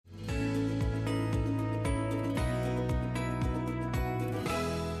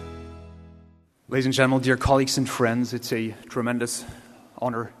Ladies and gentlemen, dear colleagues and friends, it's a tremendous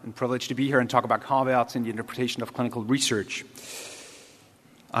honor and privilege to be here and talk about caveats in the interpretation of clinical research.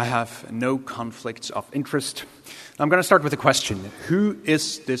 I have no conflicts of interest. I'm going to start with a question. Who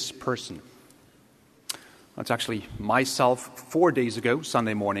is this person? That's actually myself 4 days ago,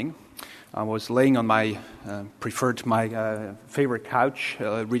 Sunday morning. I was laying on my favorite couch,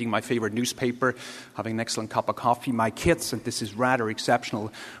 reading my favorite newspaper, having an excellent cup of coffee. My kids, and this is rather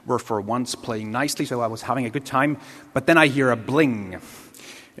exceptional, were for once playing nicely, so I was having a good time. But then I hear a bling,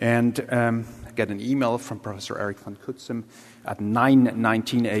 and I get an email from Professor Eric van Kutsum at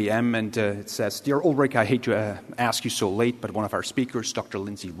 9:19 a.m., and it says, "Dear Ulrich, I hate to ask you so late, but one of our speakers, Dr.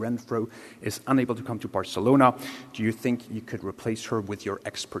 Lindsay Renfro, is unable to come to Barcelona. Do you think you could replace her with your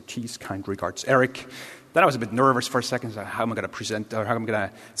expertise? Kind regards, Eric." Then I was a bit nervous for a second. How am I going to present, or how am I going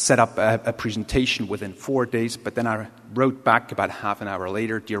to set up a presentation within 4 days? But then I wrote back about half an hour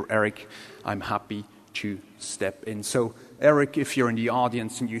later, "Dear Eric, I'm happy to step in." So, Eric, if you're in the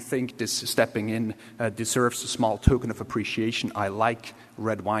audience and you think this stepping in deserves a small token of appreciation, I like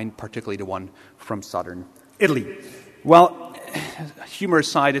red wine, particularly the one from southern Italy. Well, humor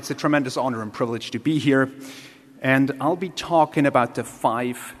aside, it's a tremendous honor and privilege to be here, and I'll be talking about the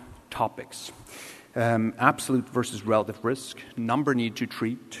 5 topics. Absolute versus relative risk, number needed to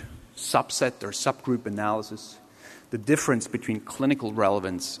treat, subset or subgroup analysis, the difference between clinical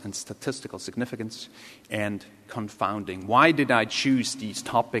relevance and statistical significance, and confounding. Why did I choose these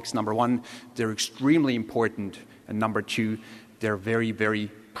topics? Number one, they're extremely important, and number two, they're very,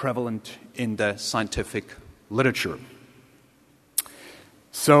 very prevalent in the scientific literature.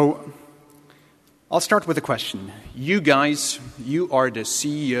 So, I'll start with a question. You guys, you are the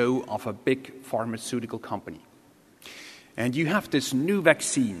CEO of a big pharmaceutical company, and you have this new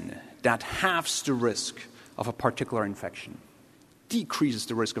vaccine that halves the risk of a particular infection, decreases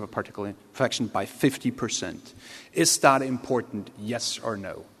the risk of a particular infection by 50%. Is that important, yes or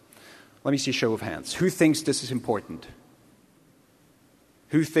no? Let me see a show of hands. Who thinks this is important?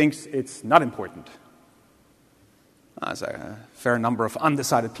 Who thinks it's not important? There's a fair number of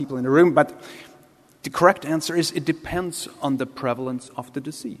undecided people in the room, but the correct answer is it depends on the prevalence of the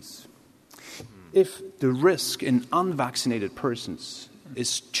disease. If the risk in unvaccinated persons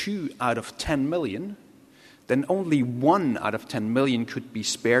is 2 out of 10 million, then only 1 out of 10 million could be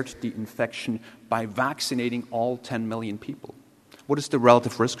spared the infection by vaccinating all 10 million people. What is the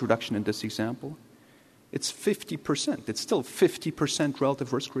relative risk reduction in this example? It's 50%. It's still 50%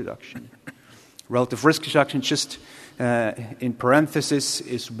 relative risk reduction. Relative risk reduction, just in parenthesis,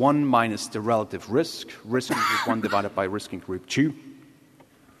 is 1 minus the relative risk. Risk in group 1 divided by risk in group 2.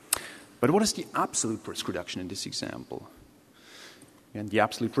 But what is the absolute risk reduction in this example? And the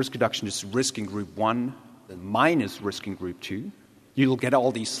absolute risk reduction is risk in group 1 minus risk in group 2. You'll get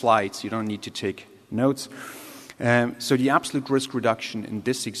all these slides. You don't need to take notes. So the absolute risk reduction in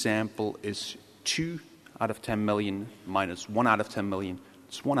this example is 2 out of 10 million minus 1 out of 10 million.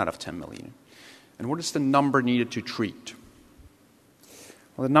 It's 1 out of 10 million. And what is the number needed to treat?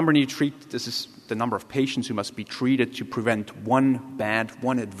 Well, the number needed to treat, this is the number of patients who must be treated to prevent one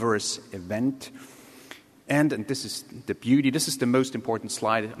adverse event. And this is the beauty, this is the most important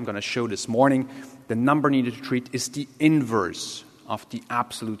slide I'm going to show this morning. The number needed to treat is the inverse of the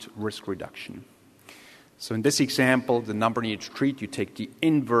absolute risk reduction. So in this example, the number needed to treat, you take the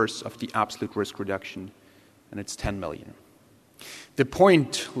inverse of the absolute risk reduction, and it's 10 million. The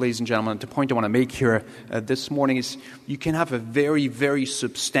point, ladies and gentlemen, the point I want to make here this morning is you can have a very, very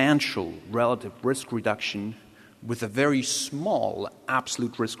substantial relative risk reduction with a very small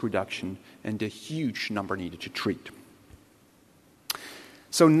absolute risk reduction and a huge number needed to treat.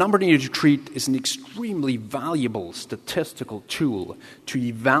 So number needed to treat is an extremely valuable statistical tool to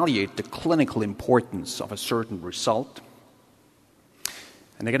evaluate the clinical importance of a certain result.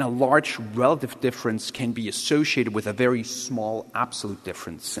 And again, a large relative difference can be associated with a very small absolute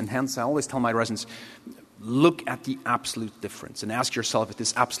difference. And hence, I always tell my residents, look at the absolute difference and ask yourself if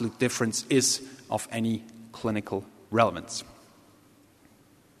this absolute difference is of any clinical relevance.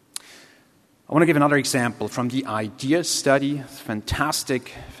 I want to give another example from the IDEA study.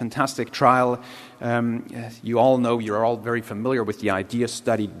 Fantastic trial. You all know, you're all very familiar with the IDEA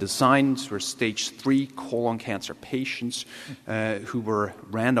study designs for stage 3 colon cancer patients who were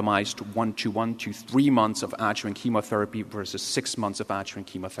randomized 1:1 to 3 months of adjuvant chemotherapy versus 6 months of adjuvant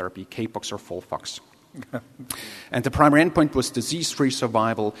chemotherapy, CAPOX or FOLFOX. And the primary endpoint was disease-free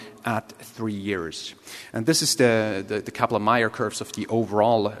survival at 3 years. And this is the Kaplan-Meier curves of the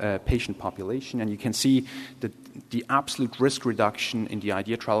overall patient population. And you can see that the absolute risk reduction in the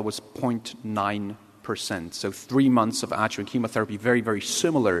IDEA trial was 0.9%. So 3 months of adjuvant chemotherapy, very, very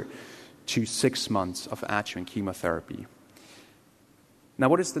similar to 6 months of adjuvant chemotherapy. Now,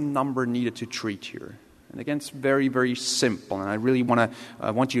 what is the number needed to treat here? And again, it's very, very simple, and I really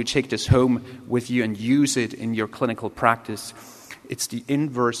want you to take this home with you and use it in your clinical practice. It's the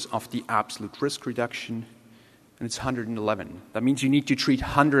inverse of the absolute risk reduction, and it's 111. That means you need to treat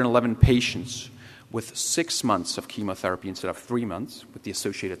 111 patients with 6 months of chemotherapy instead of 3 months with the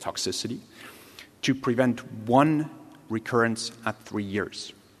associated toxicity to prevent one recurrence at 3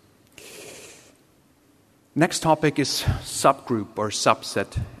 years. Next topic is subgroup or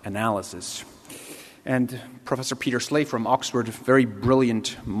subset analysis. And Professor Peter Slay from Oxford, a very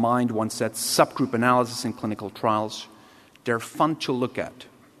brilliant mind, once said, subgroup analysis in clinical trials, they're fun to look at,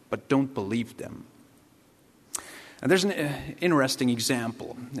 but don't believe them. And there's an interesting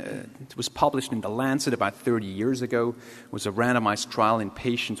example. It was published in The Lancet about 30 years ago. It was a randomized trial in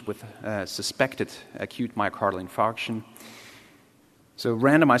patients with suspected acute myocardial infarction. So a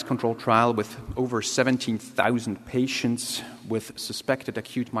randomized controlled trial with over 17,000 patients with suspected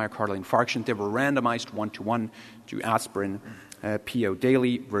acute myocardial infarction. They were randomized 1-to-1 to aspirin PO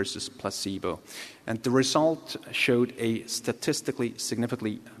daily versus placebo. And the result showed a statistically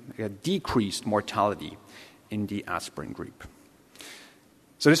significantly decreased mortality in the aspirin group.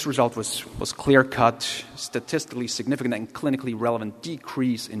 So this result was clear-cut, statistically significant and clinically relevant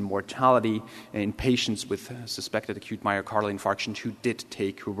decrease in mortality in patients with suspected acute myocardial infarction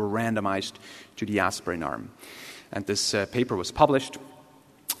who were randomized to the aspirin arm. And this paper was published.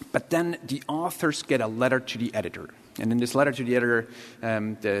 But then the authors get a letter to the editor. And in this letter to the editor,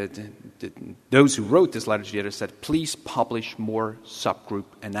 those who wrote this letter to the editor said, please publish more subgroup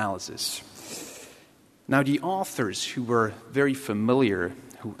analysis. Now, the authors who were very familiar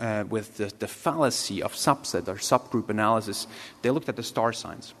with the fallacy of subset or subgroup analysis, they looked at the star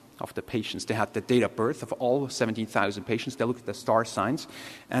signs of the patients. They had the date of birth of all 17,000 patients. They looked at the star signs,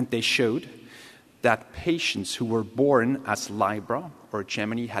 and they showed that patients who were born as Libra or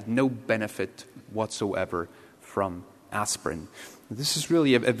Gemini had no benefit whatsoever from aspirin. This is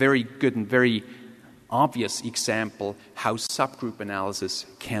really a very good and very obvious example how subgroup analysis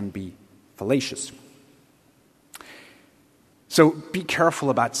can be fallacious. So be careful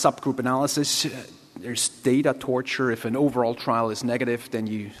about subgroup analysis. There's data torture. If an overall trial is negative, then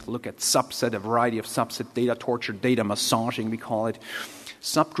you look at a variety of subset data torture, data massaging, we call it.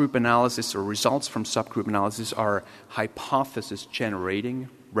 Subgroup analysis or results from subgroup analysis are hypothesis generating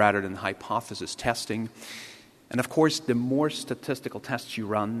rather than hypothesis testing. And of course, the more statistical tests you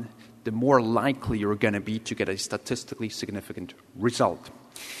run, the more likely you're going to be to get a statistically significant result.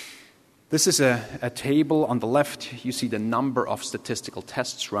 This is a table. On the left, you see the number of statistical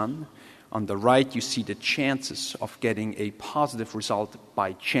tests run. On the right, you see the chances of getting a positive result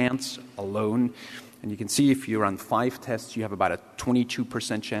by chance alone. And you can see if you run 5 tests, you have about a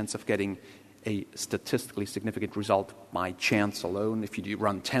 22% chance of getting a statistically significant result by chance alone. If you do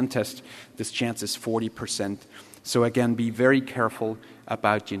run 10 tests, this chance is 40%. So again, be very careful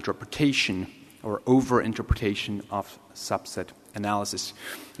about the interpretation or over-interpretation of subset analysis.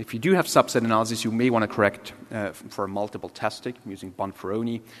 If you do have subset analysis, you may want to correct for multiple testing using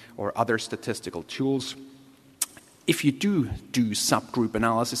Bonferroni or other statistical tools. If you do subgroup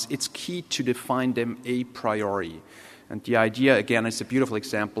analysis, it's key to define them a priori. And the idea, again, is a beautiful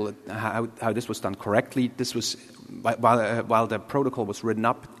example how this was done correctly. This was, while the protocol was written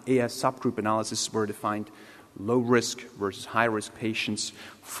up, AS subgroup analysis were defined low-risk versus high-risk patients,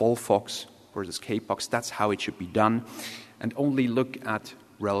 FOLFOX versus KPOX. That's how it should be done. And only look at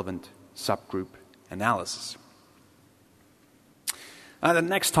relevant subgroup analysis. The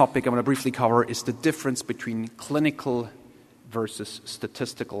next topic I'm going to briefly cover is the difference between clinical versus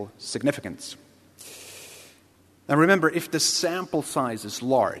statistical significance. Now remember, if the sample size is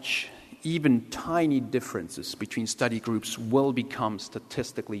large, even tiny differences between study groups will become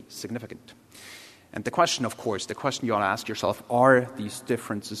statistically significant. And the question you ought to ask yourself, are these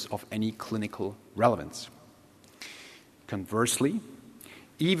differences of any clinical relevance? Conversely,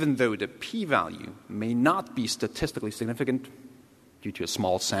 even though the p-value may not be statistically significant due to a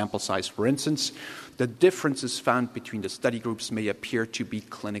small sample size, for instance, the differences found between the study groups may appear to be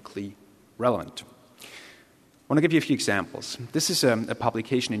clinically relevant. I want to give you a few examples. This is a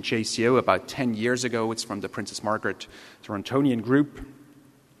publication in JCO about 10 years ago. It's from the Princess Margaret Torontonian group.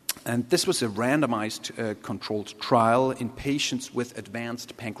 And this was a randomized controlled trial in patients with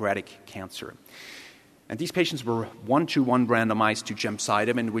advanced pancreatic cancer. And these patients were 1-to-1 randomized to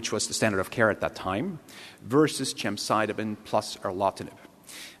gemcitabine, which was the standard of care at that time, versus gemcitabine plus erlotinib.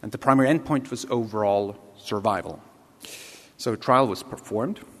 And the primary endpoint was overall survival. So a trial was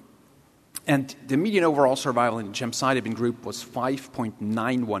performed. And the median overall survival in the gemcitabine group was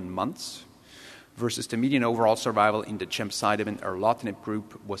 5.91 months, versus the median overall survival in the gemcitabine erlotinib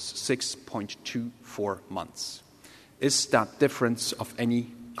group was 6.24 months. Is that difference of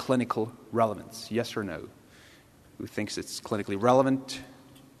any clinical relevance? Yes or no? Who thinks it's clinically relevant?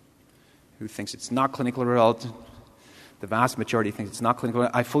 Who thinks it's not clinically relevant? The vast majority thinks it's not clinically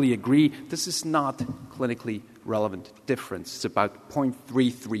relevant. I fully agree. This is not clinically relevant difference. It's about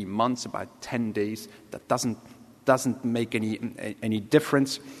 0.33 months, about 10 days. That doesn't make any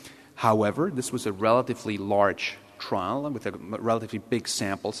difference. However, this was a relatively large trial with a relatively big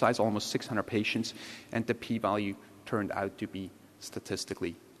sample size, almost 600 patients, and the p-value turned out to be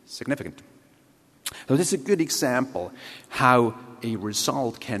statistically significant. So this is a good example how a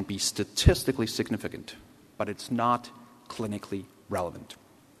result can be statistically significant, but it's not clinically relevant.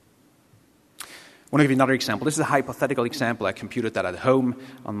 I want to give you another example. This is a hypothetical example. I computed that at home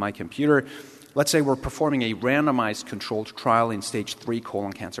on my computer. Let's say we're performing a randomized controlled trial in stage 3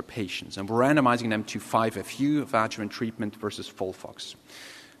 colon cancer patients, and we're randomizing them to 5-FU adjuvant treatment versus FOLFOX.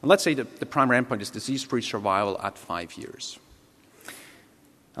 And let's say the primary endpoint is disease-free survival at 5 years.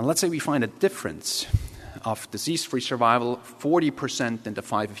 And let's say we find a difference of disease-free survival, 40% in the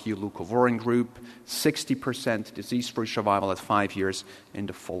 5-FU leucovorin group, 60% disease-free survival at 5 years in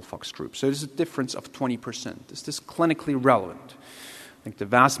the FOLFOX group. So there's a difference of 20%. Is this clinically relevant? I think the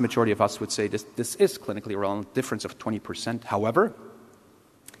vast majority of us would say this is clinically relevant, difference of 20%. However,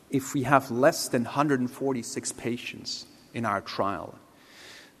 if we have less than 146 patients in our trial,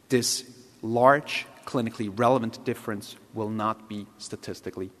 this large clinically relevant difference will not be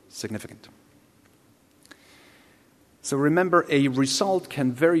statistically significant. So remember, a result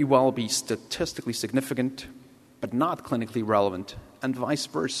can very well be statistically significant, but not clinically relevant, and vice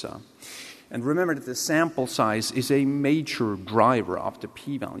versa. And remember that the sample size is a major driver of the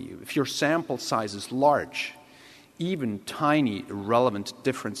p-value. If your sample size is large, even tiny irrelevant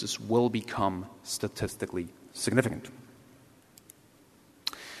differences will become statistically significant.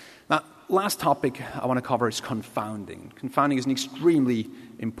 Now, last topic I want to cover is confounding. Confounding is an extremely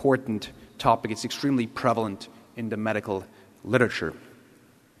important topic. It's extremely prevalent in the medical literature.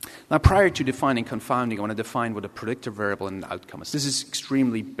 Now, prior to defining confounding, I want to define what a predictive variable and an outcome is. This is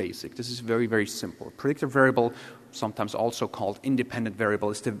extremely basic. This is very, very simple. A predictive variable, sometimes also called independent variable,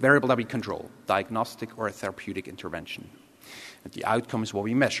 is the variable that we control, diagnostic or a therapeutic intervention. And the outcome is what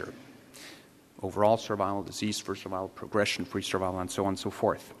we measure. Overall survival, disease-free survival, progression-free survival, and so on and so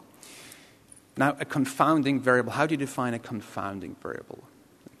forth. Now, a confounding variable, how do you define a confounding variable?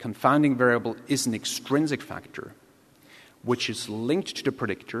 A confounding variable is an extrinsic factor which is linked to the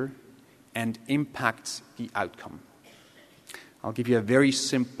predictor and impacts the outcome. I'll give you a very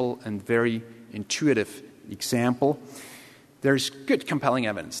simple and very intuitive example. There's good compelling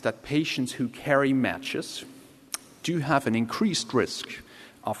evidence that patients who carry matches do have an increased risk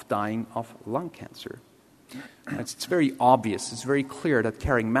of dying of lung cancer. It's very obvious, it's very clear that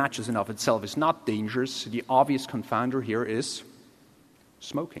carrying matches in of itself is not dangerous. The obvious confounder here is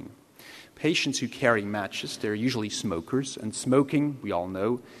smoking. Patients who carry matches, they're usually smokers, and smoking, we all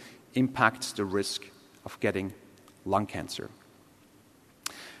know, impacts the risk of getting lung cancer.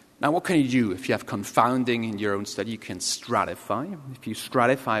 Now, what can you do if you have confounding in your own study? You can stratify. If you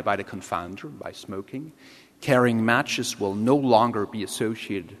stratify by the confounder, by smoking, carrying matches will no longer be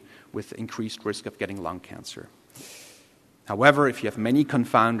associated with increased risk of getting lung cancer. However, if you have many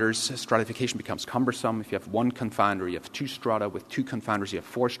confounders, stratification becomes cumbersome. If you have one confounder, you have 2 strata. With 2 confounders, you have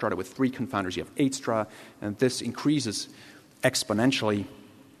 4 strata. With 3 confounders, you have 8 strata. And this increases exponentially.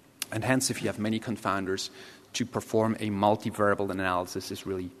 And hence, if you have many confounders, to perform a multivariable analysis is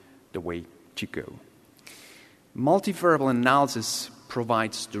really the way to go. Multivariable analysis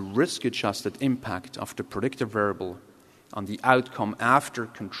provides the risk-adjusted impact of the predictive variable on the outcome after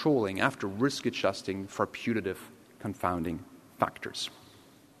risk-adjusting for putative confounding factors.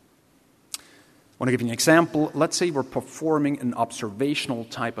 I want to give you an example. Let's say we're performing an observational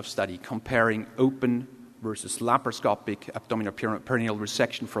type of study comparing open versus laparoscopic abdominal perineal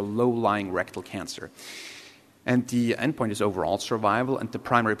resection for low-lying rectal cancer. And the endpoint is overall survival, and the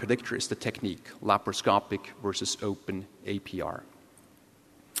primary predictor is the technique, laparoscopic versus open APR.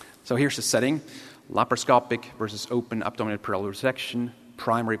 So here's the setting. Laparoscopic versus open abdominal perineal resection,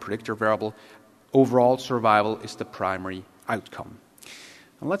 primary predictor variable. Overall survival is the primary outcome.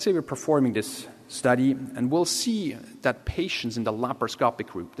 And let's say we're performing this study, and we'll see that patients in the laparoscopic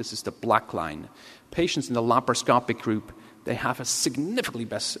group, this is the black line, patients in the laparoscopic group, they have a significantly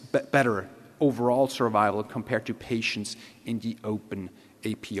better overall survival compared to patients in the open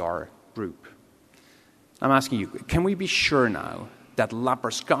APR group. I'm asking you, can we be sure now that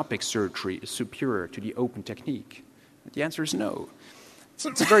laparoscopic surgery is superior to the open technique? The answer is no.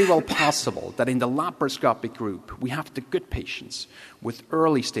 It's very well possible that in the laparoscopic group, we have the good patients with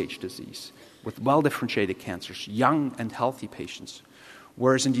early stage disease, with well-differentiated cancers, young and healthy patients.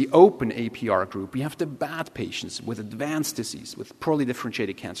 Whereas in the open APR group, we have the bad patients with advanced disease, with poorly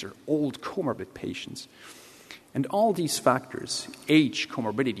differentiated cancer, old comorbid patients. And all these factors, age,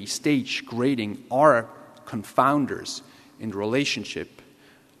 comorbidity, stage, grading, are confounders in the relationship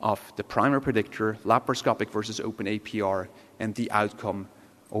of the primary predictor, laparoscopic versus open APR, and the outcome,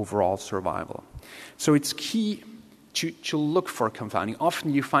 overall survival. So it's key to look for confounding.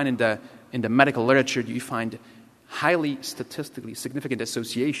 Often you find in the medical literature, you find highly statistically significant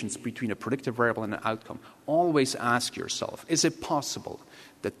associations between a predictive variable and an outcome. Always ask yourself, is it possible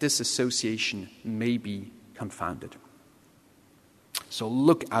that this association may be confounded? So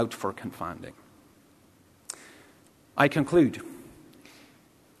look out for confounding. I conclude.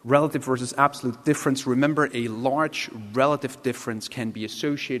 Relative versus absolute difference. Remember, a large relative difference can be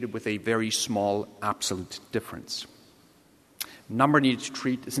associated with a very small absolute difference. Number needed to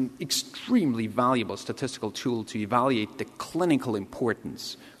treat is an extremely valuable statistical tool to evaluate the clinical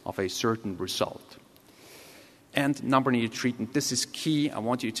importance of a certain result. And number needed to treat, and this is key, I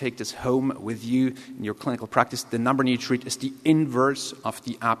want you to take this home with you in your clinical practice. The number needed to treat is the inverse of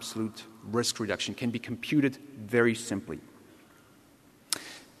the absolute risk reduction. It can be computed very simply.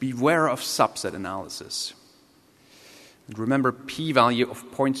 Beware of subset analysis. And remember, p-value of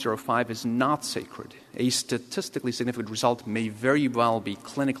 0.05 is not sacred. A statistically significant result may very well be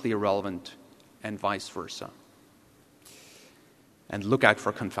clinically irrelevant, and vice versa. And look out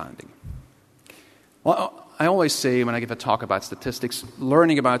for confounding. Well, I always say when I give a talk about statistics,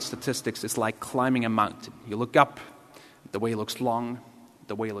 learning about statistics is like climbing a mountain. You look up, the way it looks long,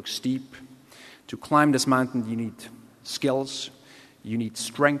 the way it looks steep. To climb this mountain, you need skills, you need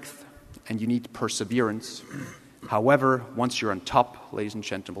strength, and you need perseverance. However, once you're on top, ladies and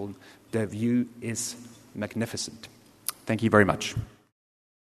gentlemen, the view is magnificent. Thank you very much.